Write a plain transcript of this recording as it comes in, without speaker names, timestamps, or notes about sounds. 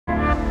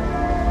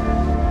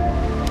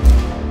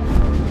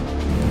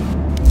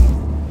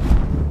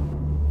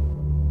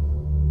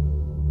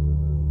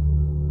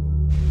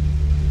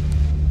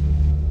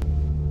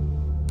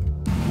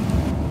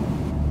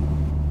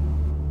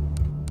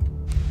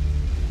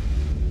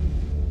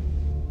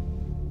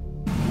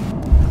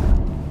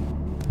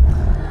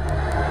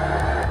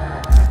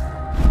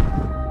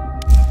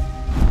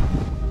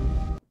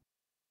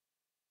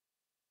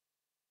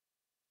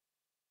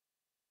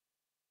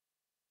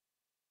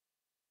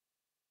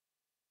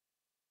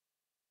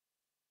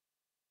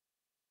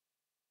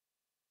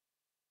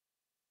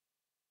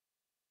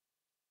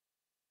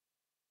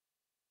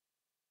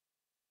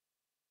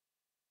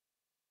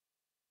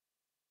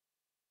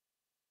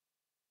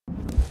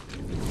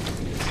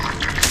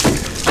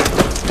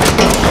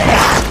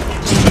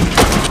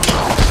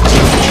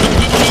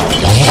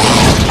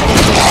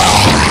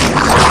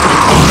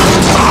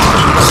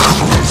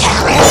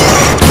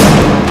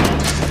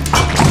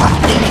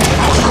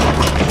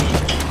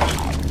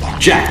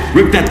Jack,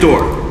 rip that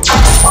door.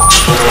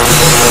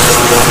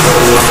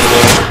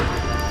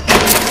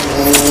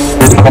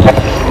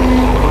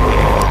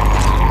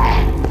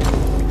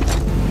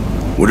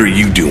 What are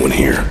you doing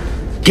here?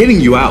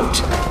 Getting you out.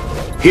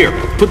 Here,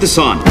 put this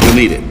on. You'll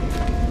need it.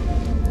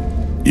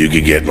 You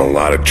could get in a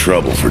lot of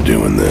trouble for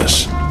doing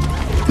this.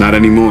 Not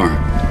anymore.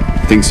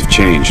 Things have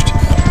changed.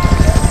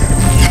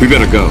 We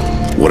better go.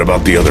 What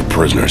about the other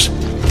prisoners?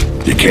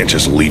 You can't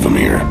just leave them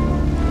here.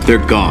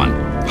 They're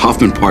gone.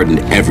 Hoffman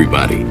pardoned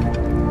everybody.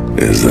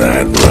 Is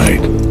that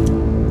right?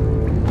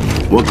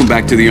 Welcome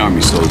back to the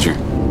army, soldier.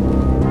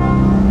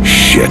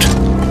 Shit.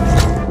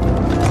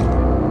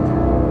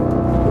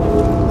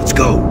 Let's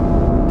go.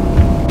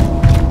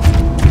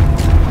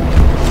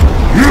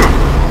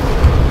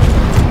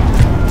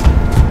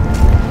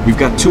 We've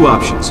got two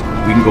options.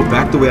 We can go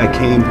back the way I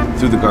came,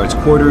 through the guards'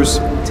 quarters.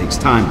 It takes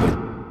time, but...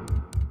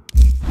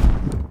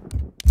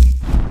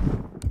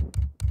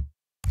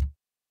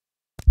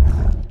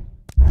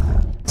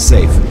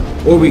 safe.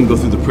 Or we can go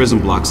through the prison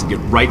blocks and get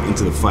right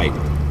into the fight.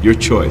 Your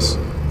choice.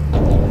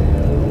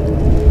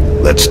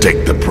 Let's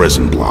take the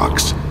prison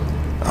blocks.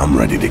 I'm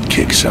ready to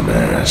kick some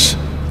ass.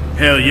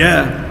 Hell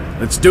yeah.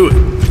 Let's do it.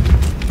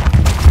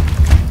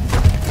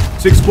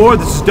 6-4,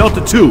 this is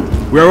Delta 2.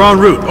 We are en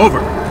route. Over.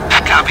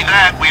 Copy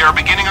that. We are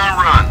beginning our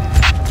run.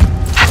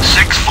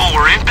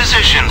 6-4 in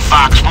position.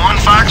 Fox 1,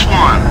 Fox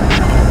 1.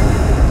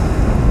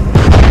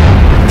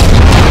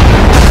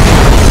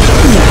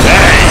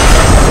 Hey!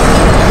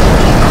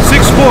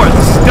 6-4,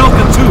 this is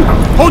Delta 2.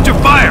 Hold your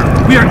fire.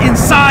 We are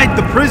inside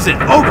the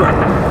prison. Over.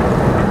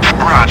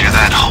 Roger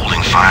that.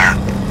 Holding fire.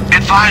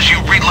 Advise you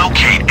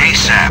relocate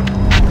ASAP.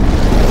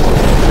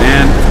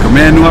 Man, if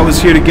Command knew I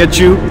was here to get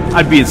you,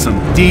 I'd be in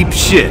some deep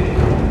shit.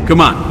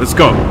 Come on, let's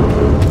go.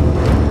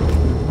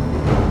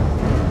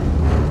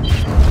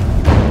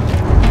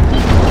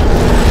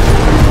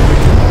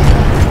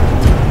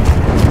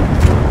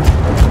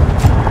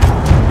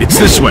 It's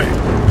this way.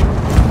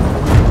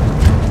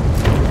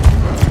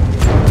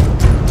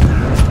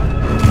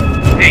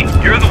 Hey,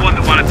 you're the one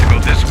that wanted to go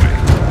this way.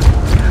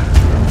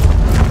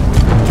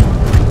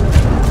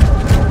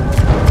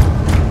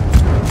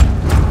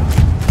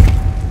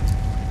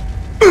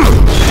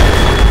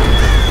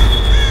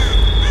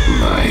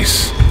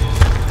 Nice.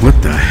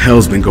 What the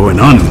hell's been going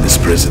on in this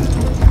prison?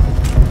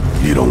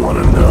 You don't want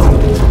to know.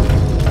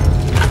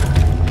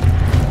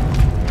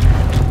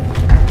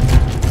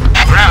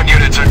 Ground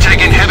units are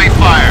taking heavy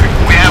fire.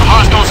 We have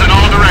hostiles in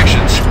all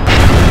directions.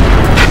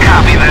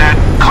 Copy that.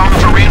 Calling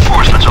for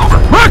reinforcements, over.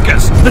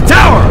 Marcus! The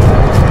tower!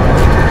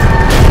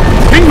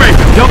 King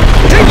Raven, don't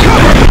take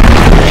cover!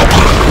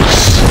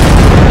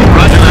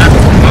 Roger that.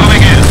 Moving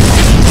in.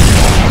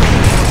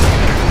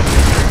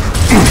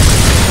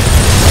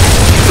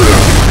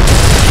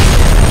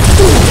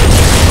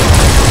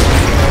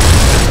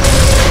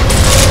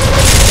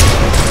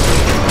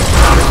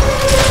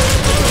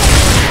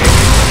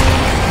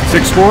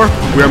 Six-4,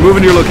 we are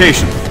moving to your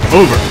location.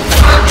 Over.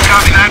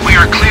 Copy that. We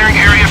are clearing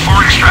area for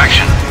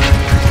extraction.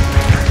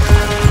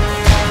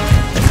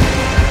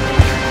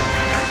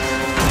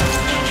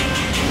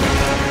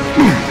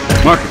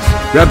 Marcus,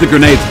 grab the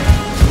grenades.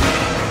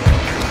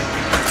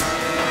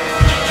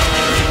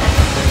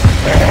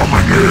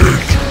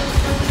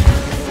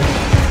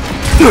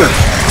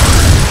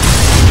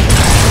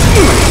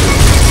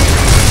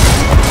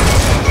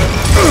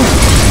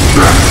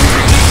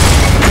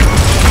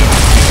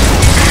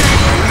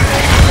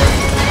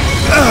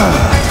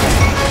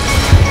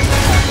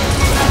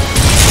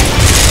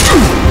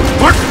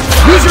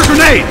 Marcus, use your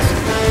grenades!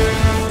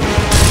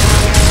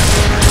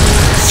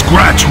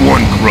 Scratch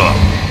one grub.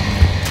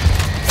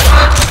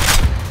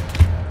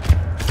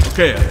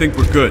 Okay, I think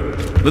we're good.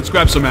 Let's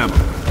grab some ammo.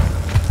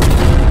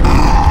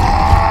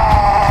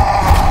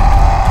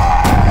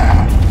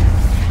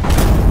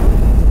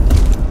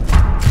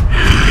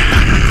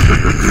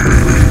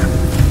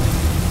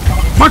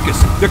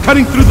 Marcus, they're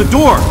cutting through the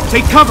door.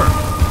 Take cover.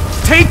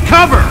 Take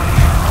cover!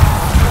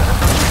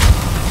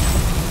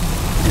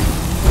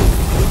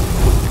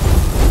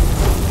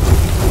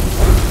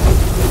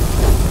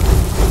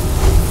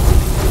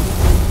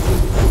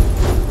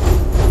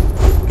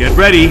 Get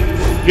ready.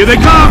 Here they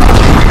come!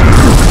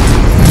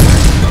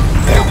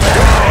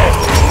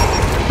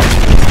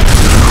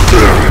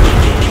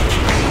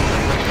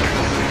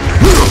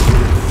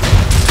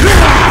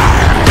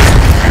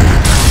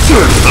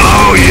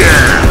 Oh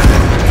yeah!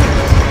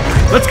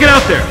 Let's get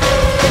out there.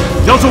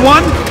 Delta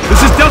 1,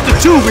 this is Delta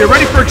 2. We are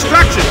ready for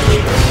extraction.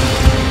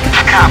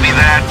 Copy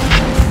that.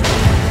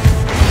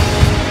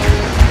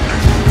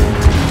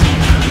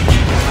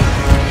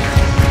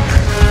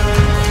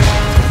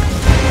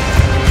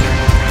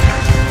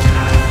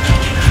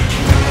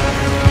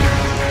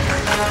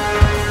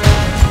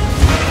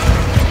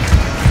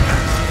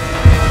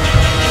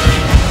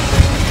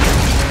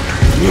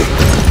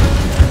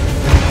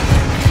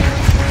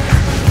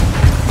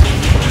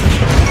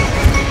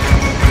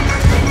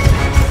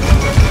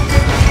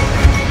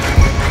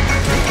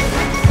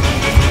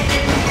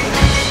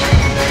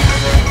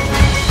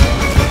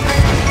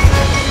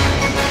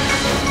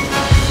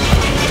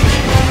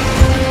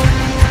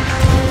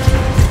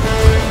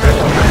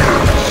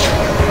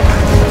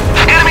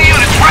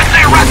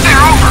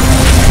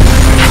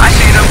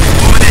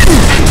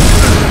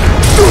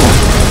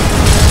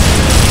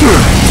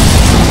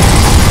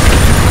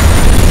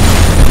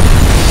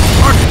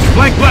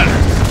 Blank letter.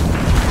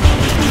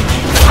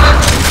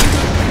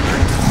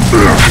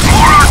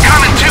 More are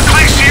coming, 2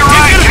 clicks to your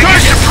right. Can you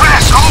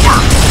suppress? Over.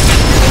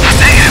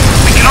 Negative.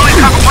 We can only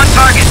cover one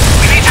target.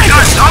 We need your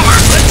guns. Over.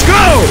 Let's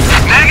go!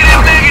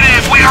 Negative,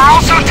 negative. We are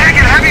also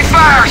taking heavy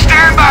fire.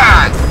 Stand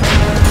by.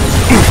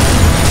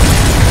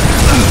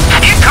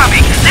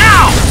 Incoming!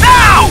 Now!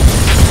 Now!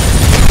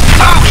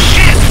 Oh,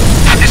 shit!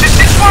 This is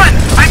 6-1!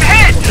 I'm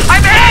hit!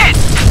 I'm hit!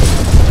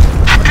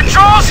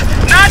 Controls,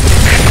 not...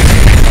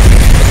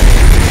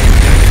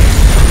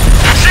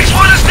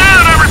 6-1 is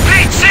down, I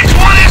repeat!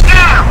 6-1 is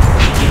down!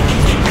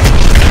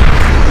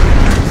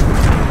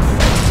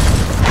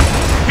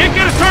 Can't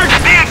get a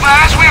target! Be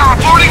advised, we are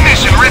aborting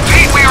mission.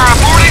 Repeat, we are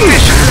aborting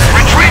mission.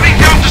 Retrieving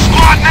Delta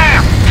Squad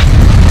now!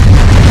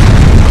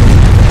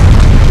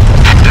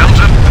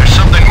 Delta, there's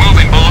something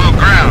moving below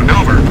ground.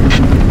 Over.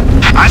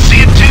 I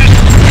see it too.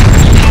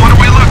 What are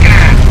we looking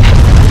at?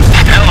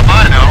 Hell if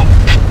I know.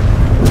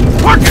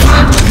 Marcus!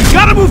 You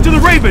gotta move to the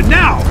Raven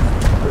now!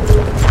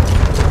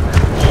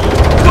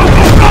 Go,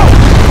 go, go!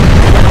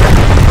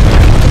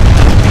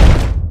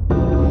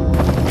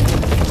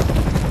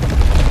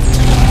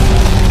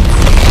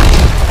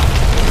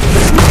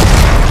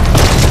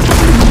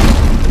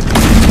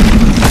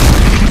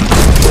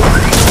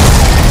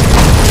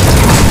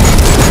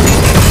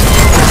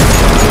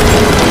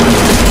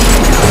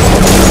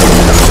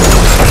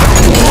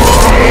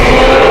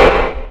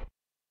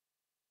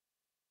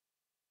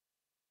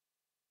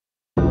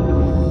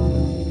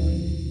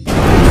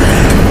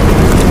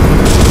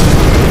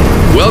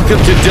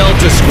 Welcome to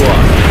Delta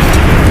Squad.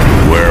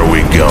 Where are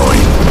we going?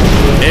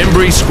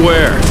 Embry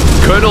Square.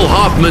 Colonel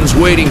Hoffman's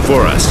waiting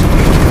for us.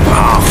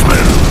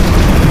 Hoffman.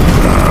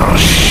 Oh,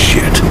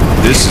 shit.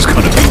 This is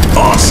gonna be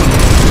awesome.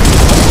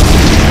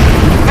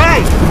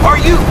 Hey, are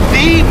you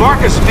the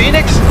Marcus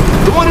Phoenix?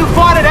 The one who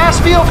fought at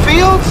Asfield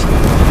Fields?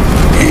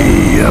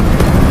 Yep.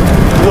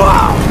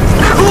 Wow,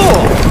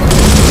 cool!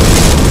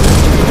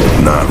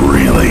 Not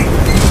really.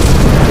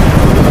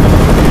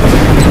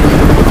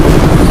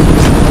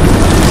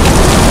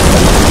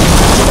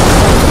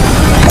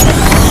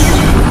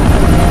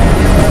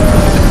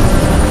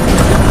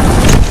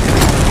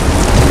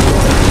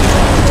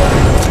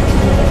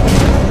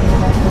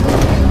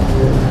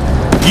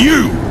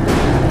 You!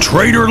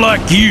 Traitor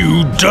like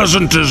you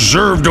doesn't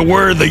deserve to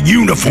wear the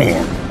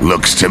uniform.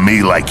 Looks to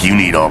me like you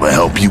need all the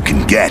help you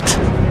can get.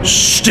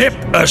 Step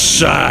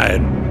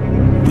aside.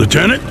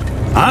 Lieutenant,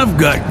 I've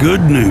got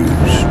good news.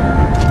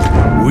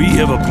 We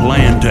have a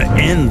plan to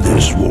end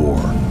this war.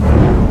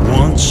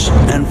 Once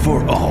and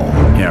for all.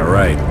 Yeah,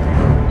 right.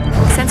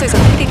 Sensors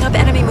are picking up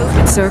enemy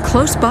movement, sir,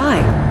 close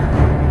by.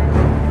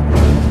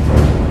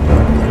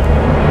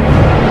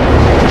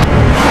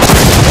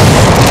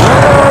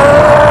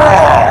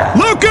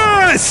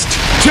 Locust!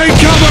 Take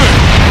cover!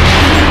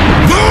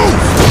 Move!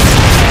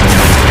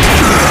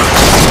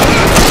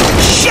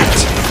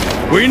 Shit!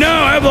 We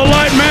now have the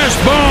light mass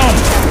bomb.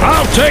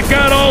 I'll take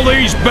out all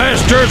these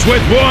bastards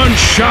with one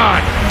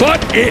shot.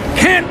 But it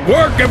can't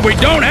work if we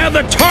don't have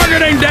the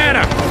targeting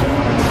data.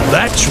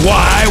 That's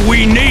why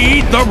we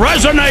need the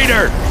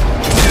resonator.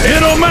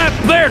 It'll map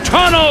their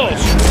tunnels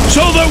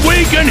so that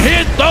we can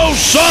hit those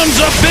sons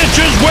of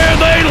bitches where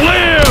they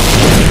live.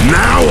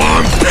 Now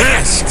I'm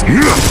pissed!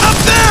 Up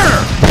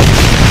there!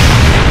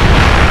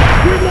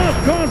 We've lost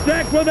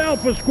contact with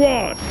Alpha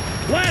Squad.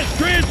 Last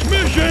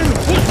transmission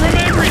was from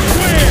Embry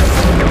Square.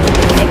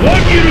 I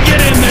want you to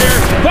get in there,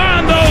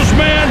 find those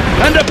men,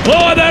 and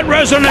deploy that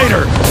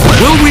resonator.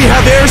 Will we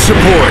have air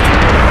support?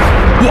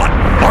 What?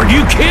 Are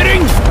you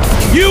kidding?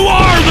 You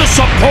are the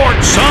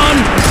support,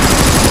 son!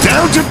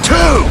 Down to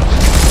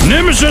 2!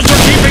 Nemesis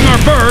are keeping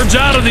our birds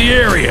out of the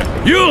area.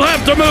 You'll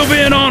have to move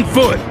in on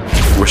foot.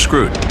 We're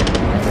screwed.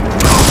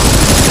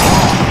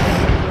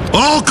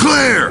 All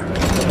clear!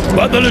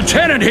 But the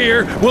lieutenant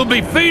here will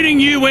be feeding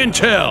you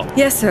intel.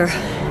 Yes, sir.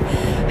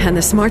 And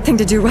the smart thing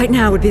to do right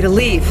now would be to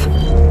leave.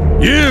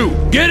 You,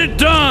 get it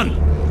done!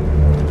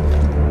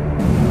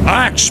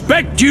 I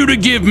expect you to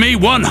give me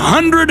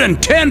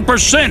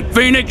 110%,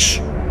 Phoenix!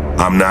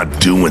 I'm not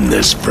doing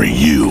this for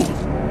you.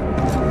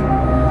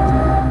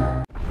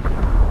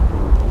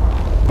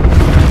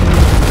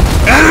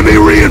 Enemy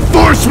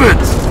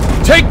reinforcements!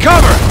 Take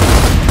cover!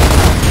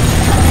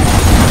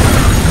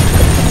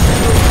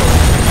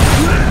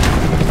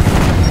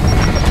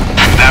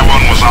 That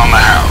one was on the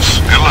house.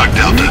 Good luck,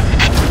 Delta.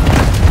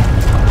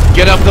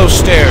 Get up those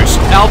stairs.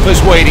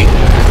 Alpha's waiting.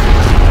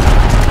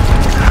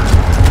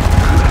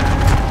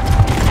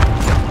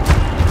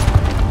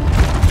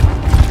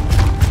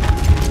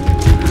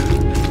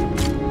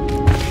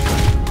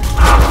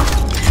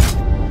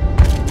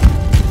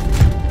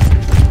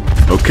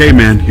 Okay,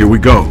 man, here we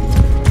go.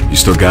 You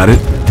still got it?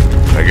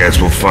 I guess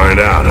we'll find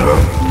out,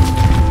 huh?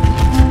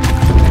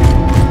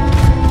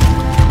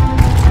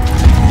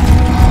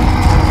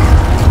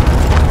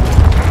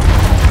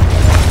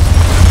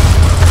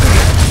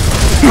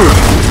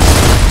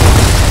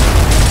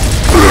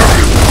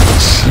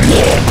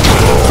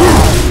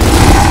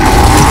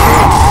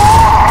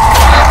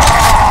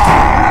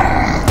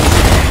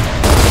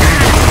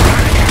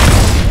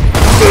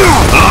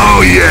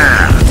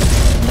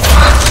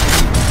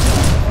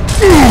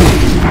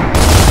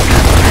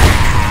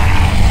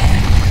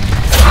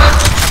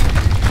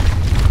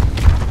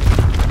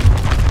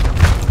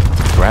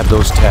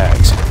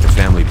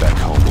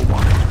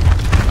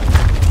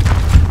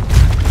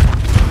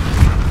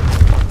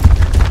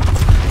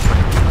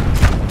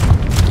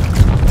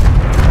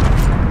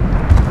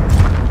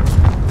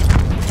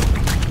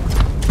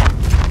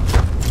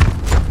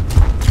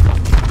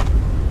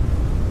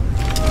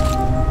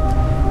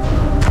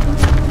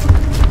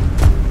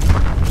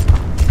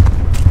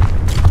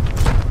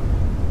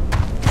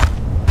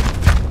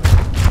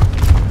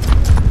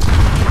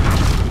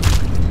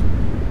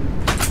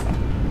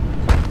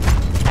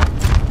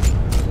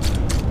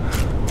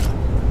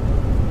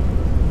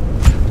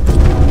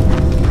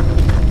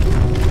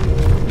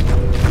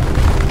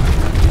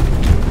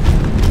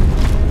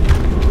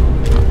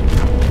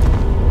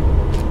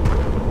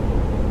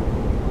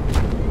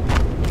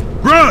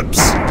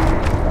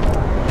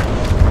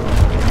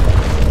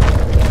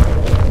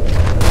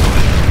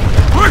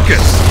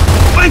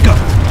 Flank him!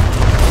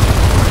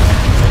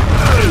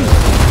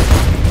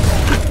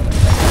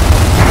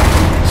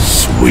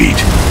 Sweet.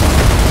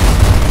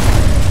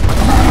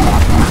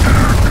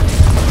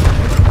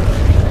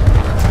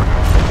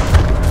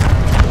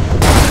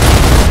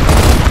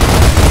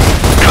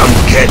 Come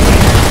get me.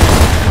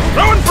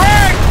 Throwing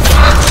frag!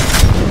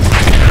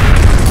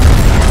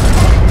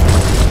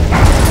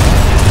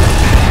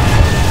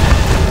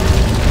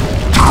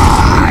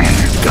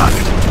 Got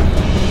it.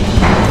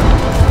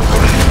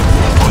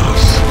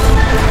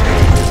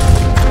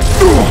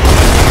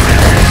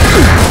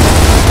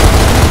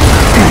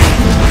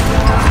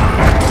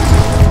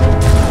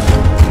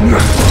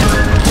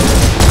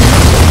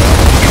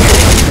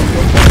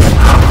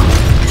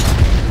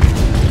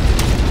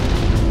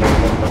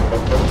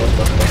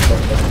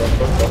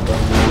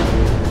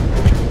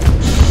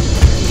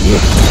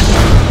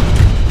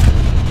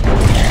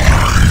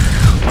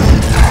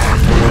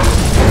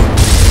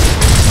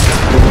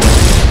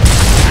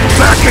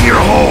 Back in your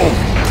hole!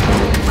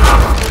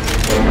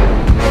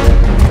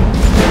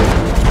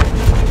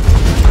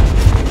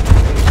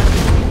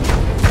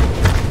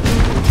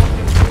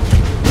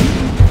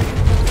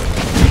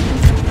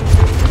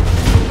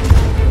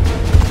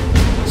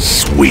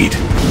 Sweet.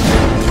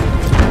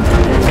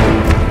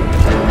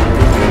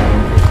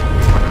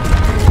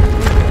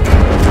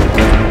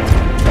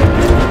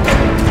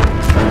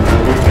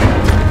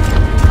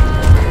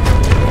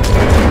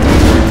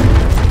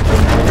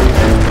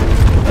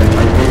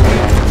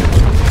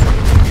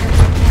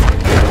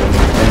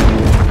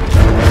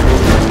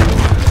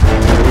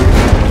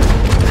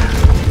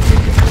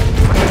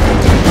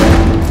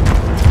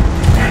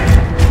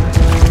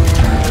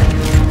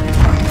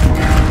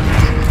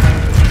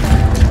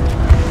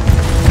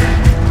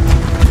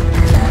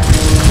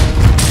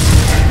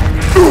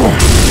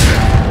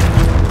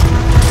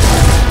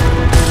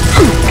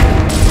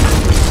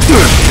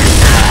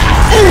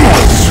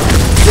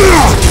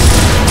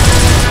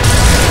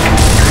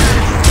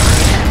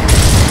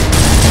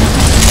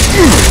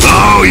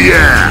 Oh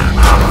yeah!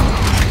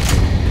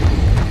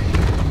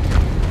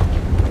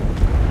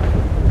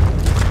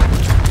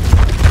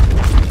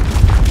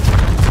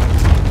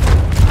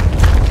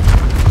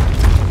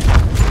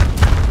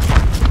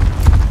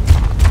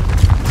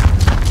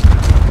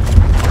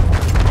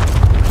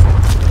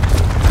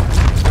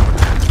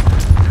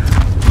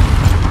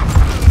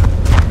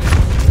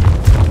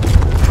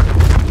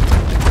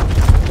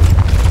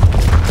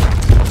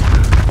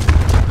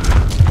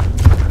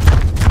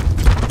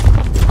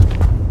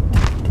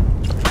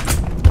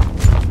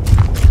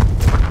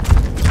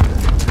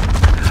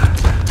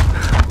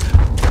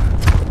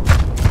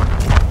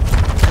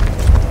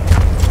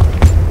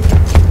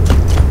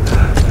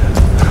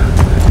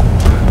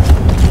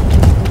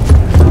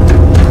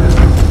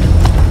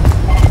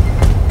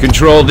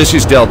 Control, this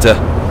is Delta.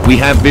 We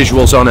have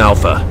visuals on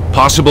Alpha.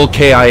 Possible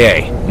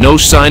KIA. No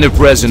sign of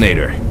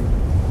resonator.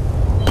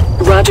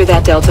 Roger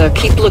that, Delta.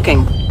 Keep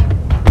looking.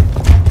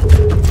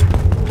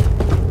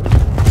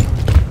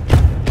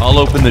 I'll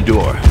open the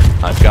door.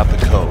 I've got the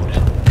code.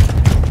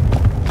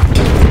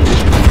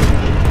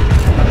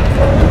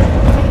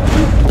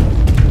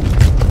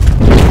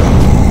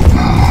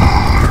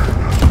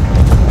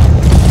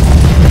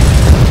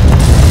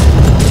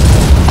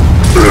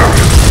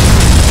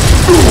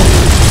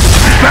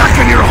 Back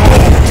in your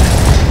hole!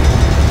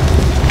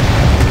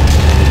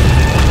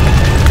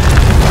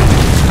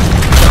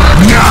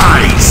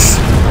 Nice!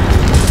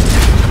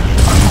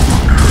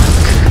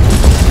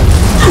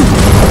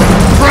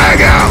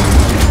 Frag out!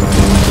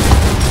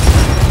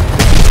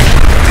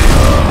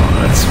 Oh,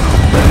 that's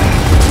not bad.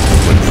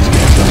 What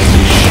is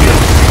this shit?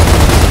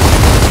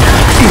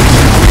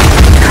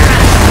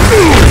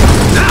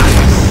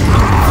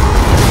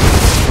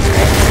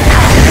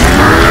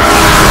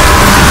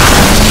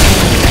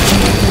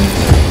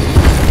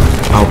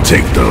 I'll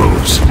take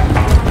those.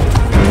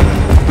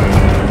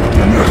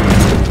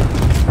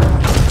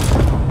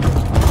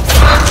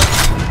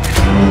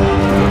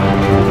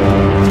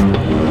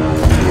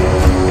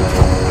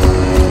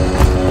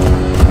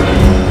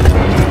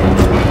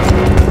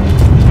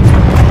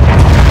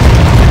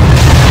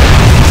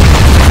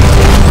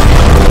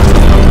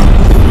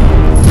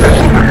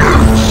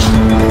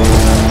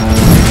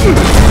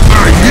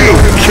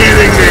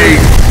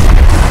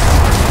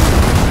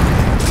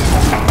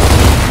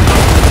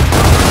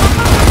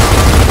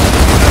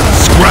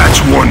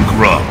 One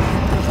grub.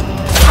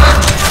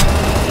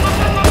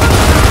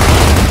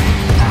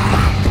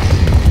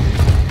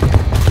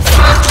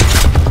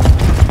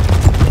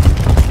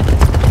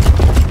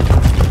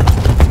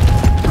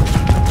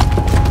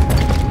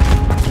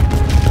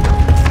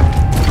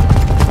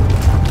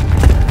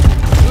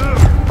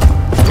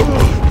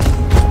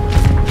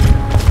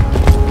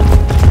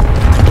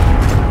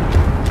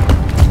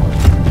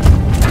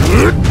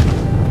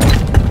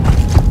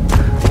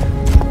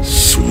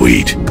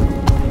 Sweet.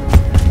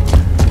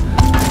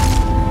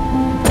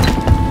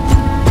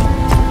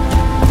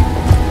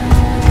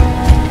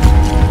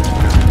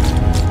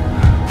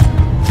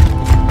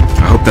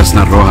 That's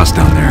not Rojas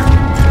down there.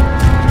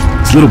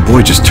 His little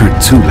boy just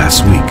turned 2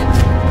 last week.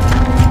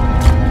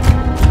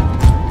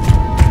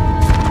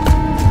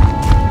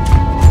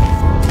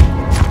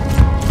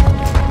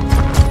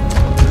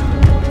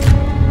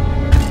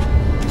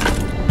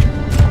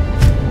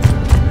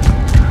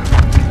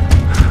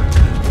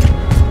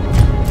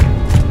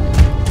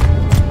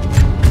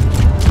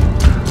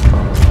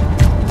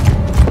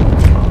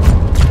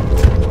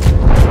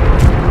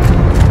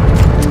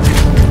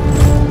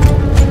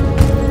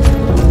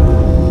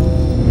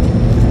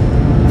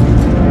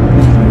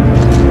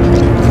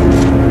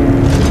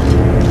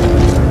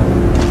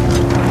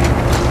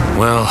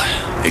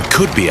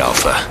 Could be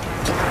Alpha.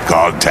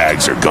 Cog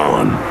tags are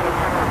gone.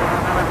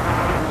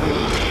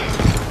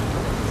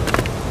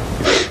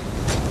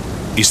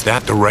 Is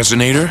that the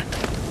resonator?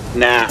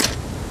 Nah.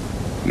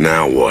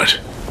 Now what?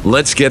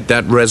 Let's get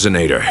that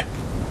resonator.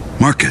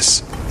 Marcus.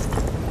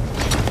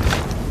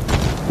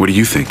 What do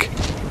you think?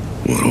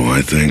 What do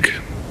I think?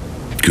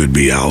 Could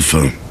be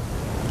Alpha,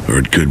 or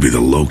it could be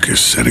the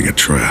Locust setting a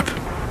trap.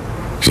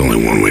 There's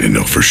only one way to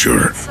know for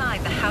sure.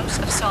 Inside the House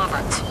of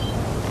Sovereigns.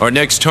 Our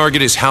next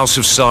target is House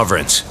of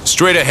Sovereigns.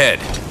 Straight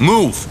ahead.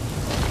 Move!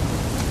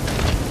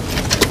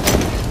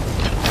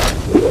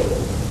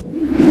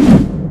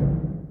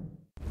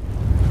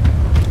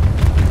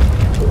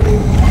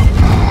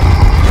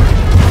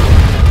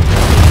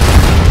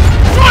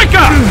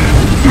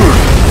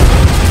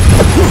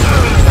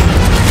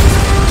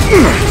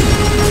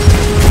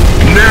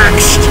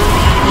 Next!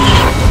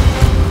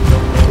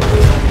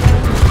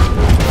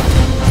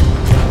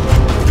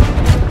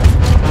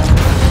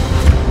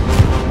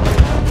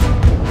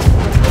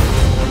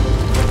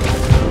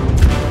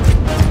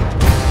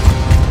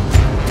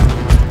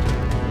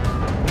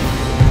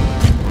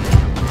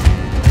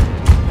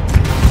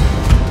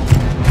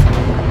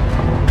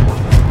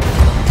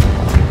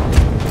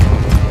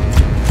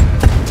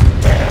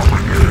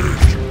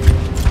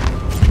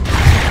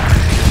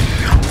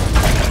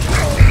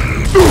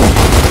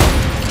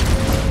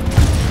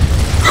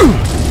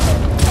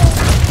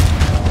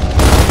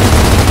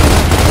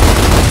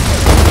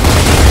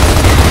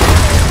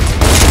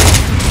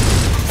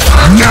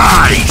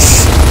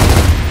 Nice!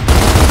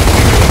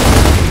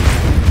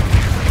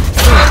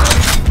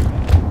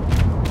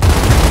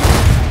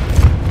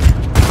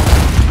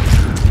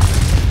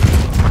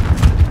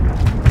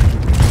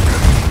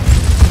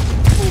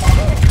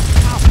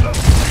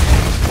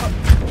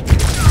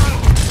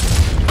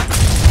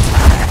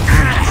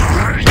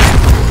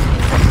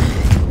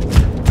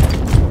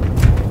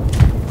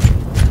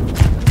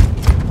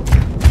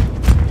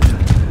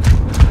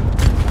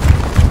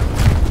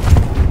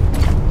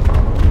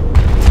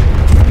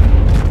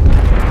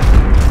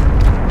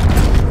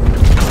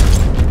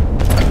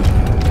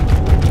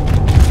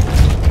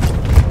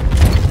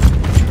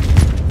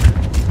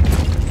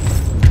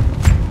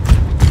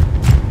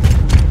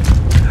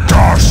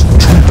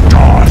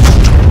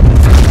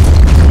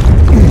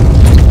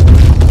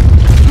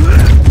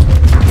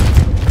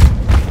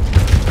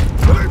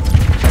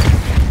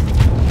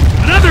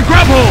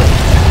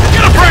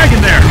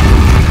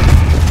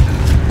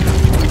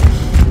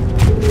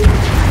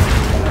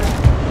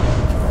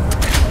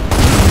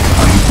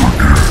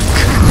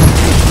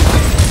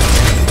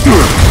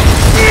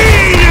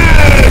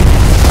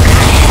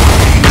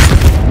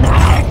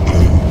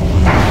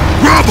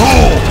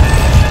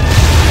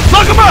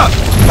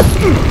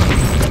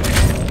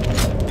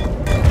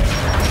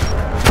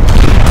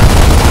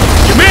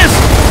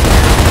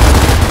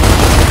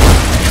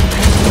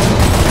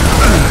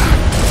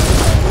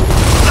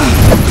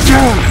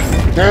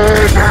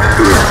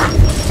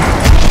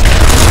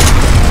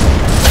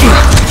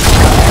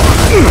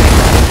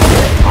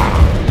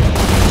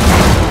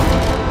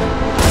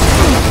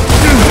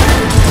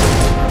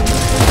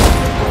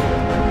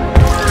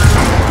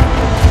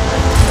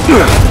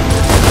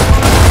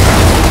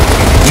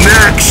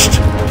 Next!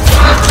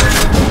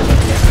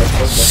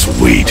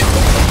 Sweet.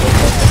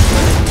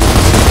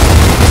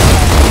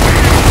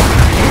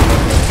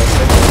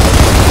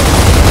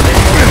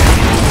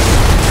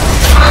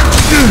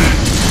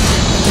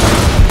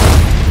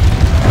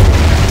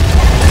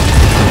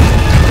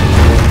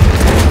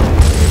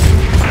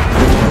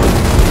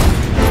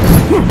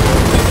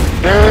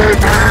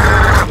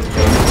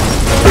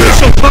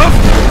 So tough!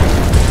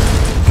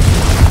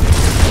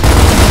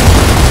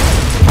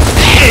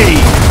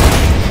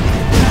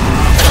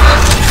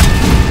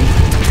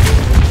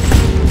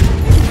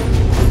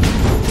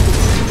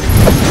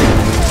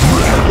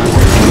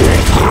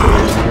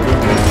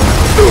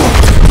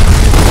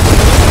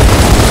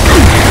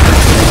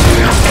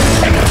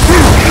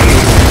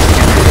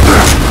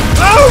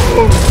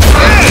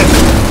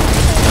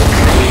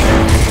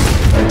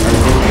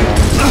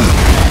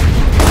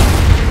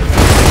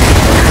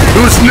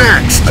 Who's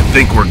next? I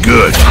think we're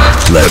good.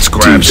 Let's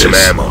grab some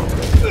ammo.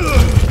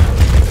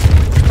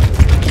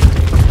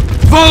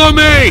 Follow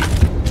me!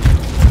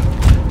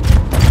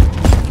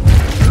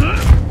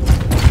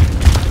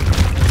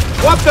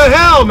 What the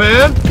hell,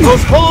 man?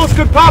 Those holes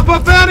could pop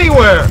up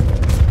anywhere!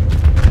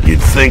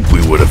 You'd think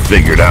we would have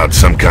figured out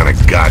some kind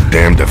of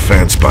goddamn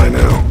defense by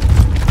now.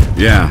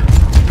 Yeah.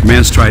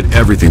 Command's tried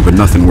everything, but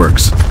nothing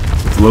works.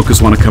 If the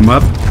locusts want to come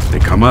up, they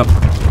come up.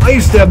 I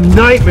used to have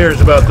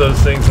nightmares about those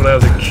things when I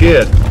was a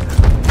kid.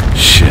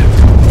 Shit.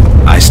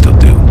 I still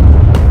do.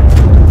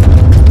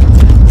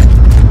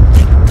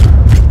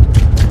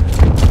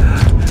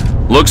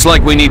 Looks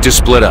like we need to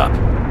split up.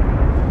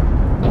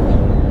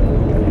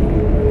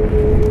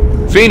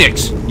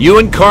 Phoenix, you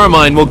and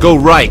Carmine will go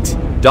right.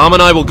 Dom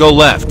and I will go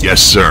left.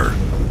 Yes, sir.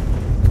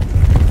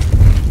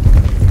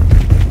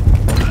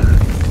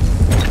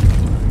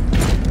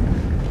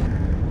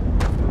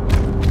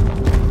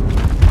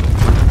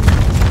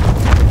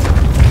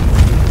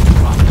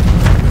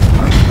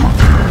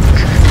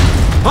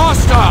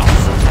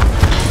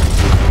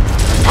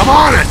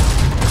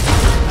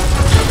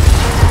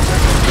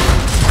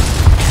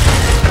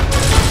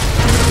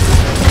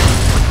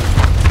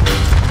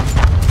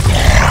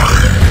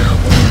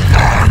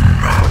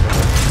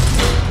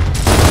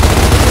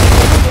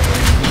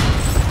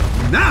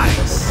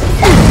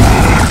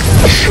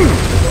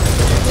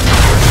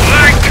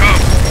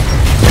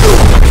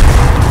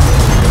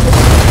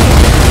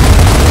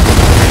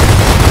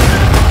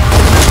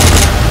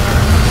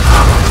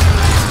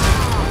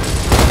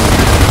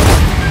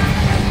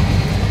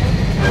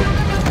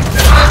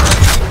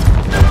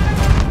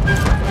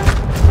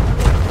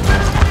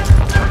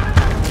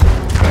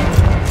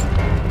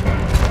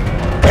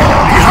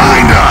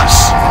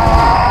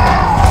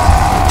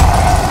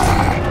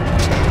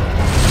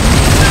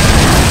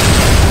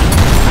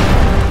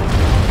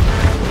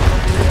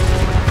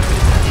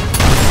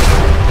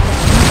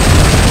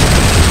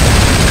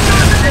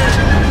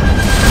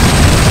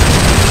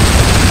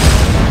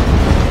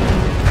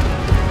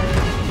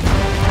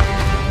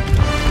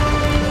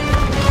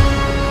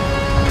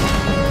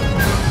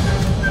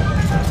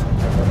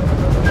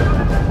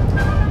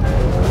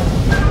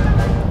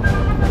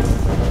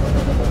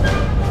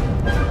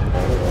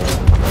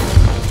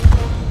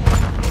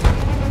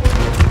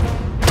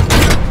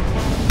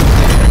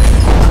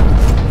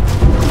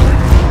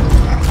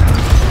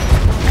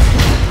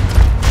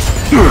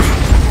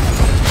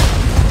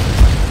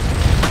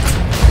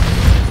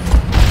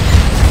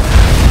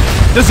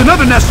 There's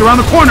another nest around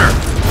the corner!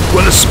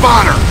 With a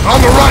spotter,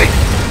 on the right!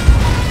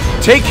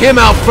 Take him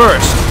out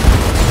first.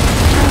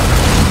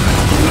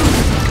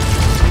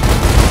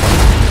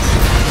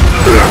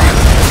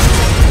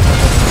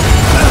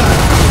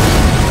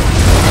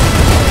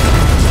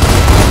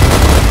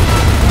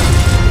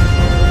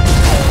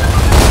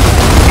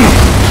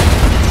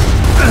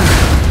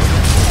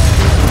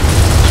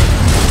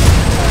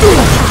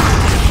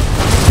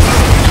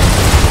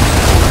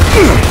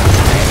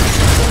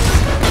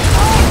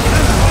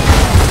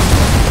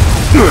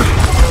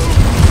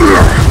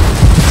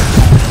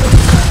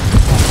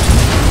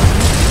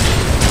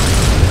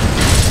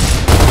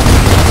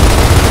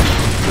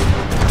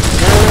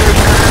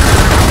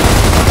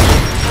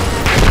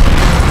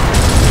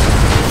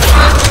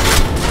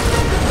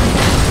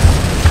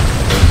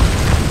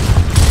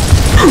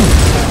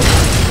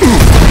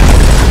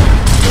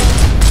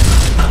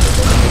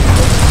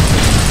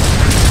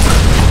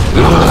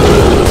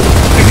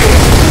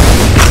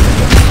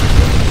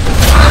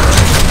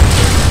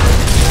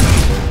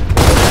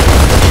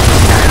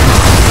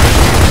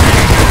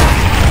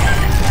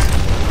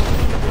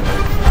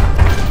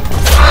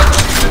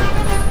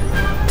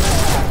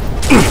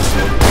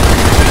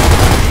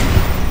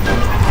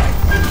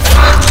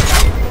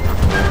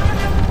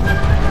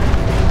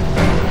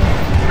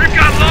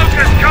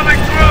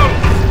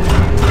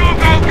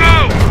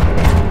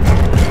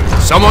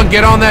 Someone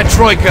get on that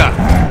troika!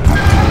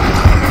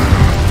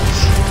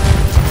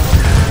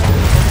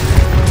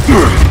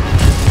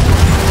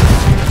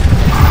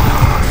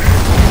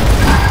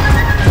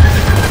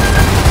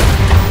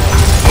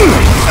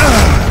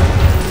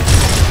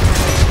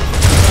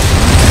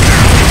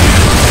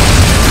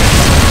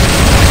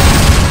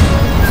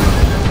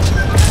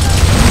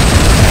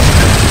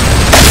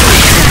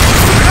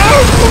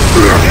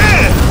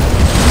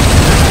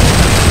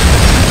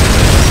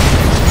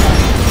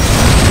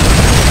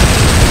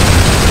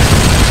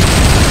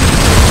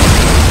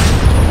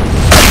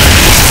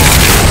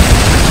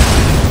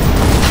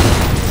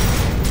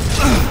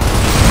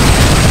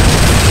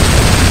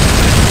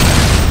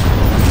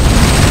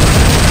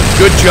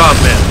 Good job,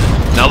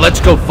 man. Now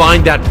let's go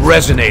find that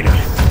resonator.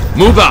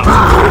 Move out!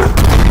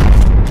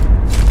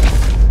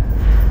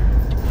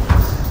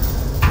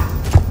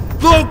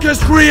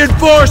 Locust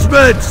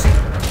reinforcements!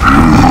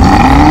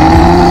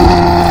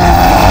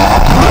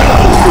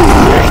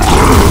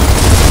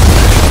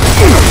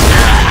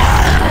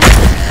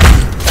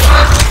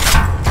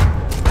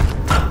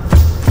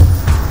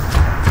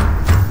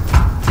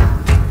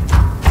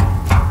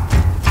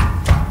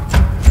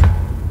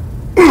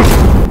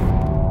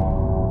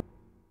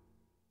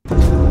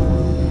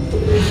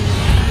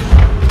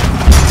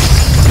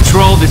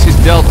 This is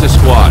Delta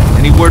Squad.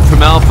 Any word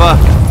from Alpha?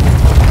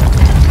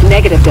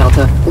 Negative,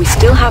 Delta. We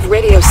still have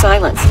radio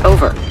silence.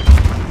 Over.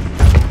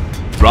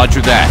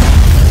 Roger that.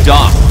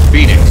 Dom,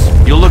 Phoenix,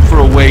 you'll look for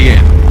a way in.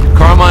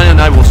 Carmine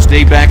and I will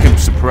stay back and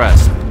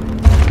suppress.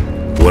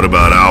 What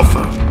about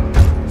Alpha?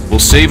 We'll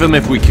save him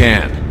if we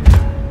can.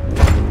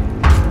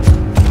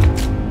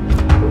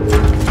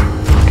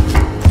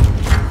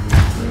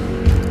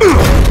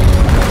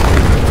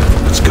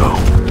 Let's go.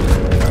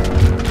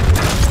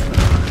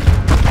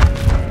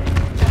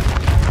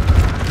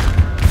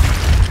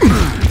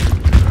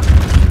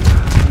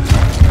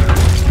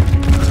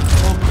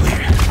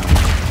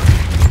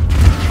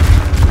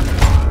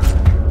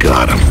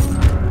 Got him.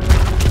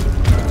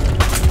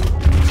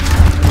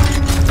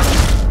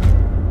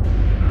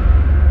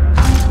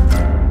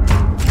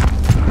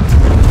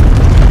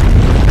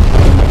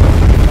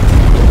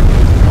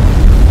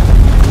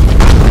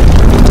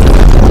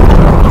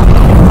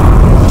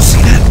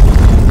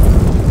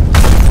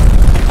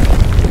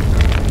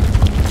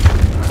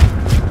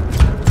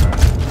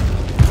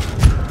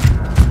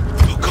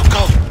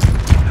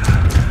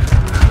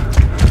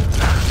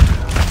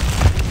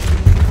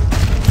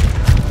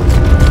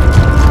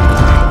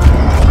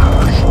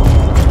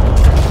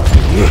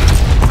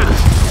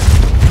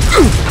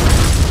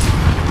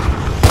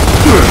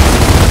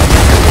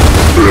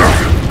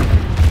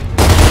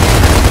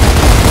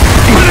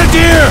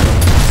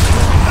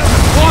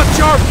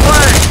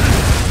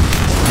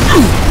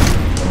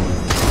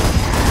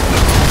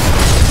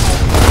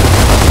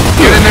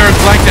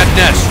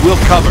 We'll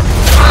cover.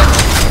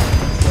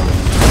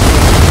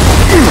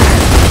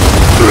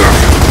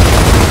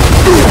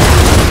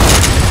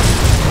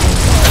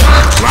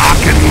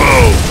 Lock and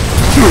load.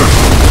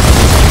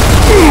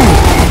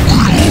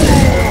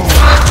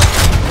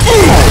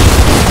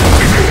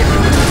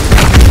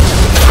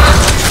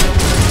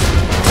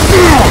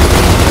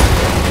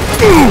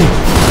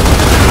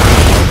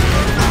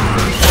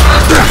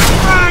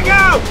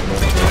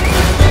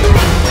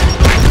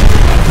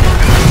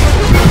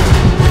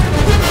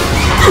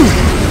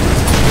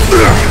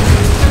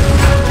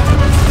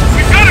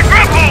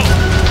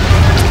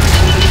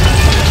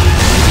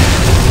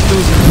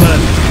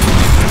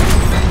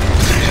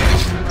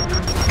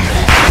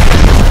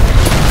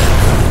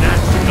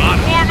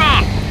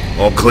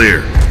 All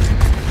clear.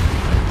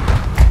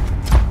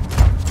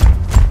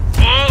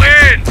 All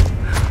in!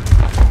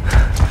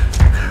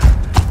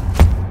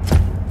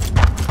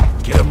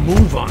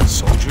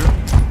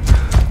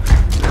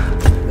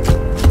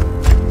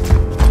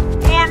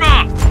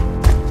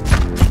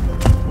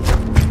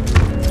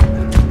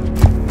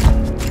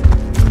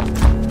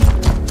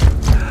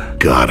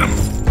 Got him.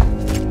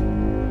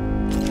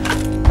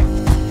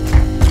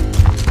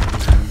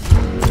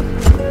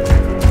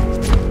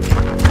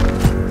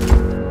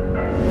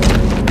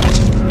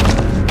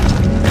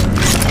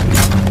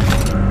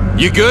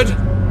 You good?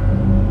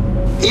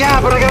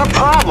 Yeah, but I got a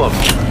problem.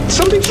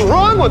 Something's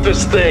wrong with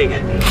this thing.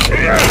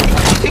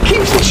 It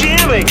keeps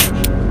jamming.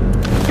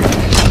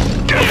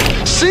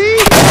 See?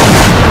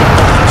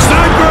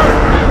 Sniper!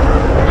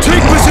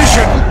 Take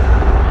position!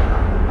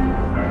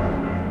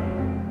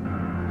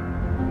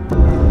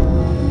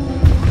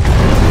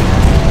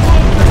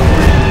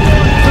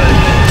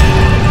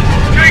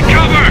 Take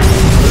cover!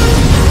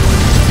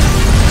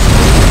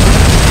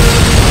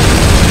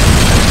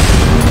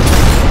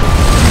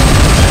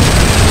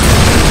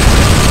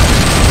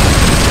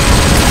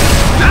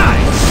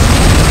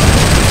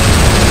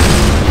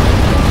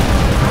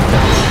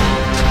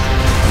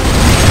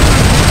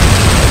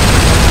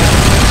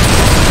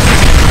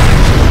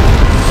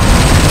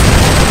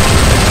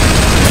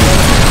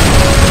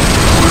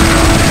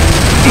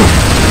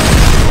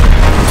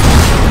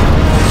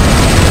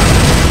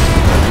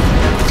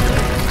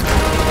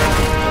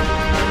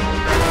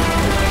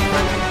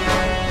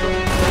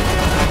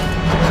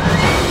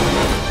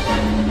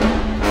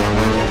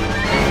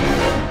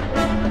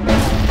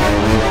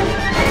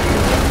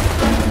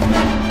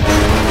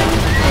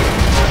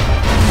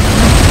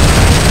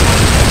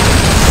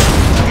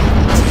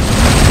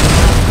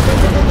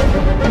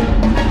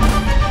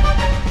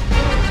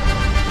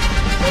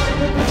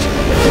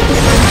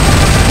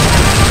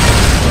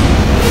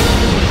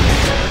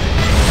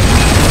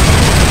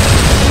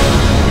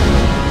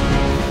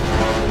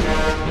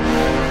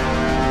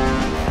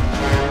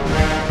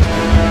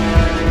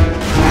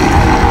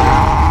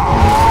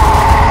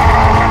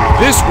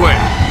 This way!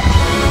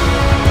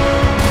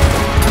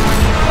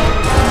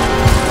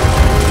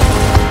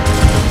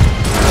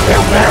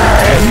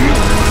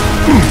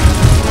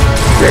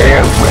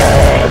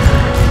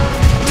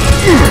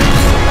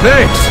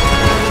 Thanks!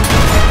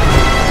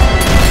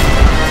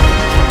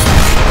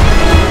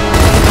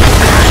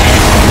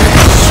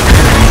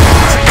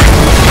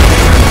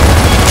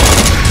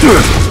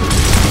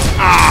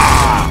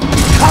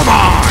 Come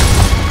on!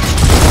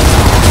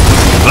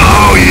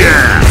 Oh,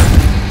 yeah!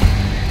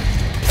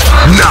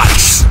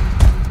 Nice!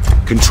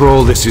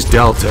 Control, this is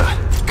Delta.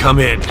 Come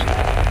in.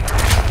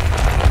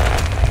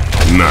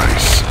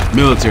 Nice.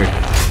 Military.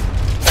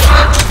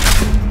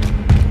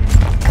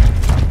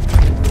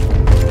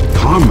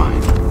 Carmine.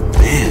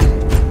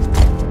 Man.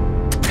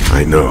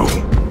 I know.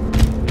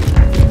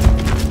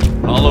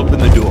 I'll open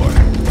the door.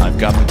 I've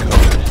got the code.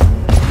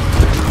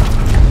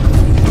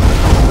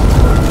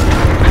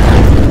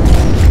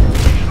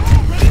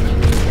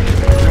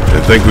 I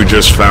think we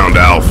just found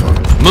Alpha.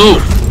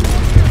 Move!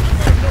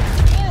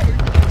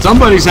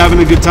 Somebody's having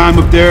a good time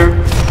up there.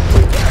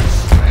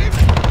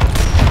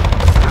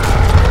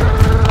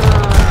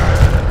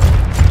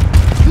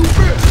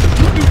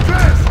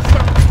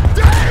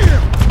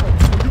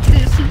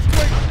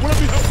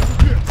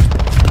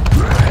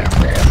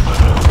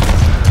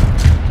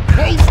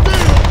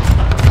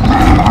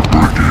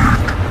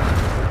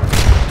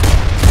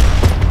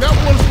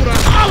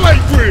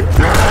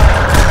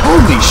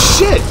 Holy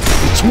shit!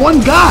 It's one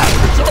guy!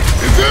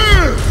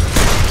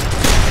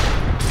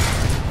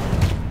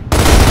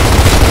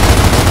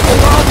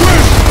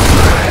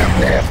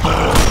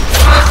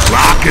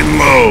 Lock and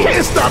load.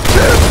 Can't stop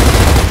this!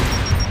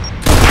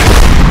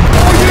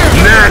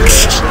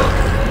 Next!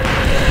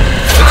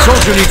 That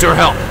soldier needs our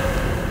help.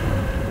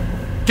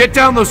 Get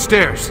down those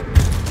stairs.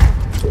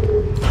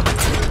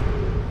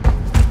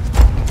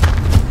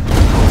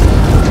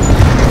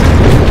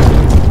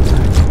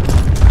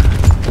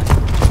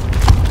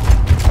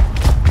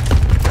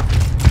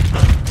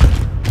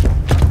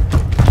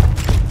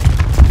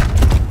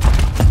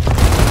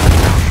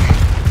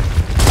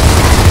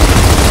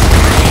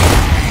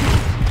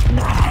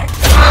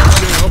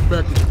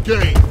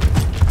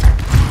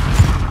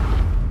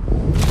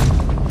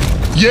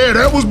 Yeah,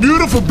 that was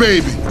beautiful,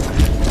 baby.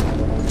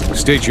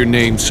 State your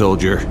name,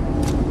 soldier.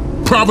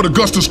 Private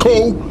Augustus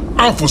Cole,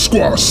 Alpha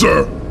Squad,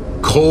 sir.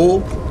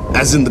 Coal?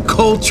 As in the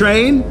coal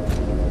train?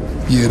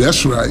 Yeah,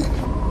 that's right.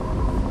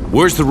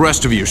 Where's the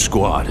rest of your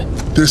squad?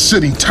 They're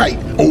sitting tight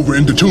over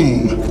in the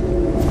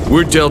tomb.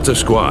 We're Delta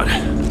Squad.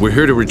 We're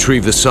here to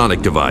retrieve the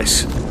sonic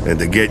device. And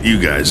to get you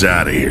guys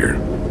out of here.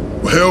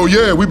 Well, hell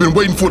yeah, we've been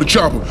waiting for the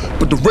chopper,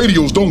 but the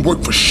radios don't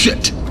work for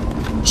shit.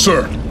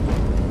 Sir,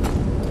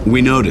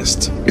 We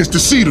noticed. it's the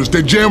Cedars.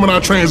 They're jamming our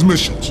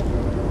transmissions.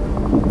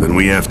 Then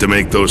we have to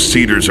make those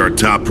Cedars our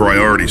top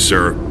priority,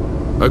 sir.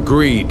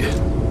 Agreed.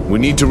 We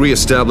need to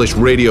re-establish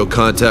radio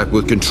contact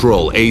with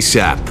Control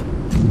ASAP.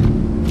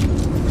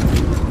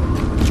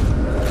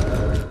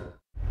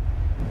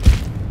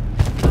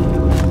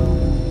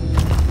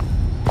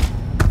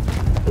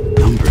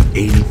 Number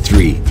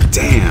 83.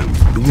 Damn.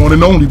 The one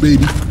and only,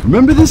 baby.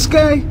 Remember this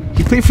guy?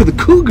 He played for the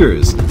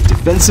Cougars.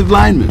 Defensive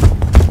lineman.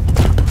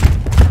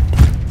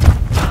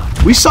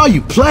 We saw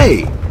you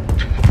play.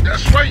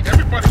 That's right.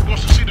 Everybody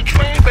wants to see the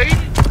train, baby.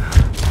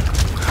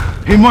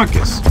 Hey,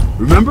 Marcus.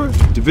 Remember?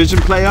 Division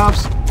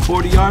playoffs?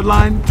 40-yard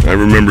line? I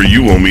remember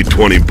you owe me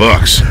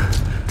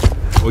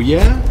 $20. Oh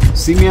yeah?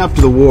 See me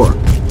after the war.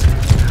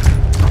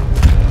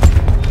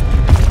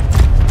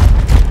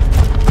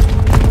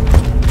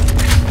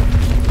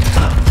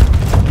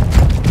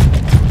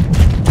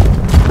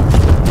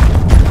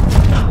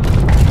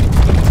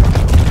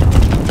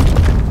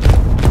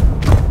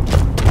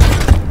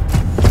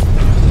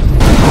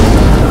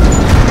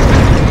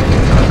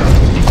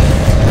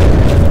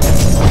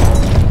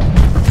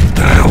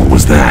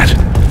 That.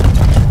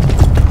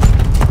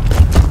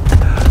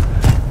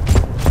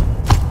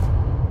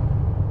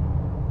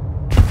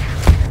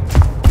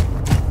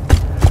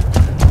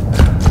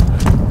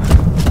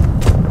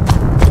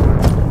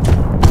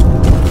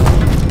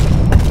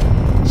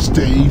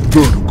 Stay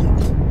vertical.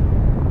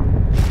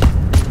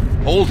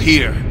 Hold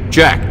here.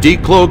 Jack,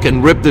 decloak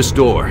and rip this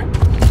door.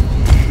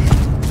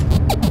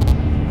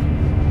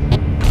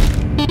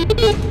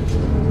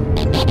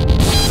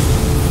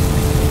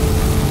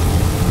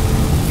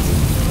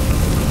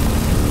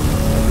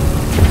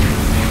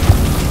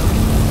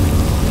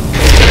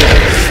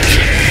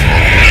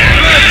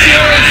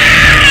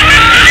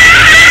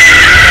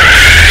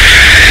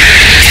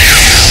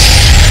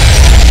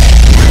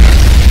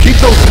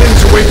 Those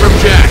things away from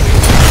Jack.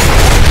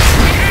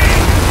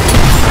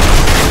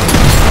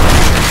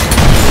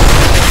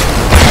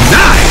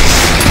 Nice!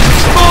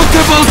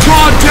 Multiple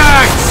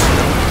contacts!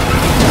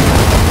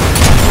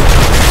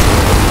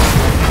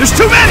 There's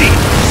too many!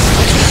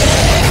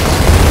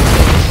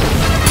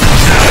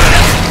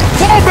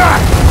 Fall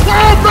back!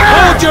 Fall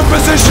back! Hold your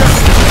position!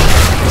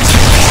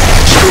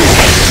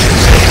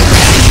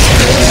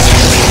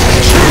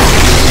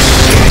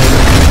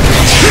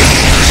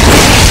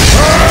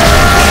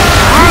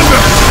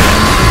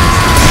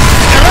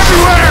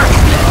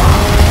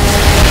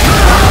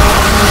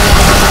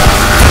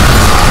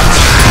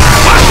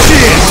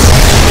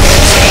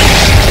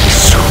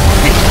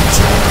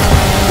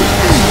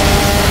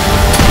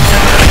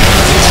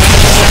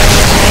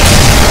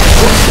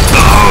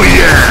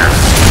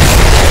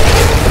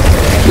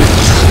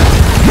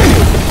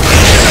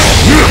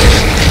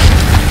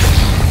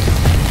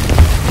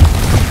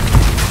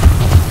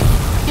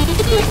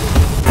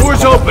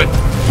 Door's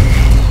open.